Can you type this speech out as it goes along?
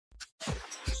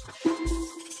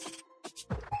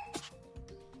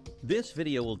This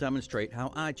video will demonstrate how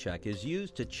iCheck is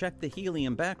used to check the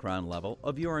helium background level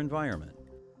of your environment.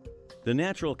 The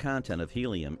natural content of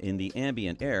helium in the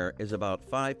ambient air is about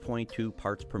 5.2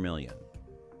 parts per million.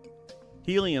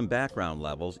 Helium background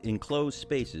levels in closed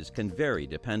spaces can vary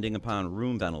depending upon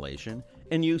room ventilation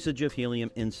and usage of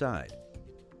helium inside.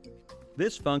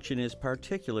 This function is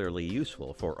particularly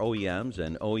useful for OEMs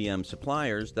and OEM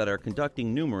suppliers that are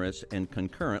conducting numerous and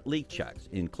concurrent leak checks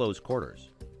in closed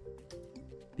quarters.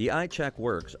 The iCheck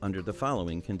works under the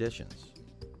following conditions: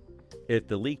 if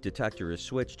the leak detector is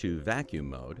switched to vacuum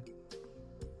mode,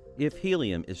 if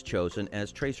helium is chosen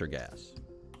as tracer gas,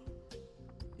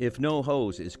 if no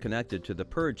hose is connected to the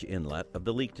purge inlet of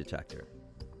the leak detector.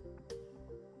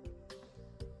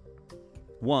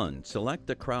 1. Select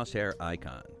the crosshair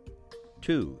icon.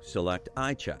 2. Select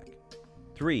iCheck.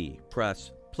 3.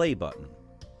 Press play button.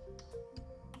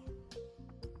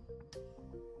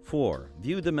 4.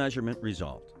 View the measurement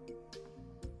result.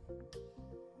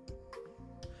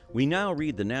 We now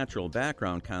read the natural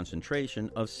background concentration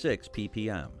of 6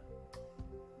 ppm.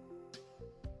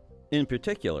 In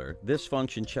particular, this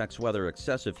function checks whether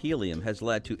excessive helium has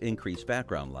led to increased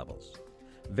background levels.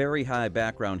 Very high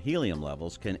background helium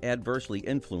levels can adversely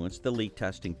influence the leak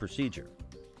testing procedure.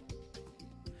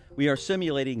 We are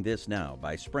simulating this now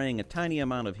by spraying a tiny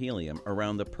amount of helium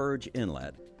around the purge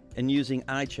inlet and using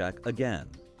iCheck again.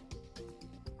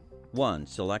 1.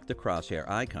 Select the crosshair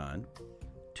icon.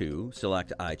 2.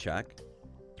 Select iCheck.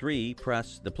 3.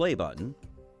 Press the play button.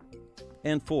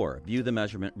 And 4. View the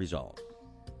measurement result.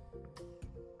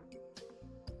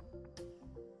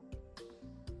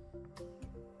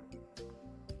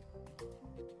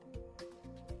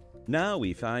 Now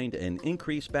we find an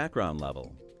increased background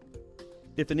level.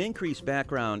 If an increased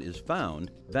background is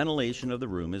found, ventilation of the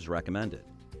room is recommended.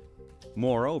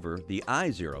 Moreover, the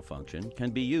I0 function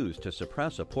can be used to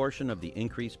suppress a portion of the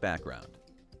increased background.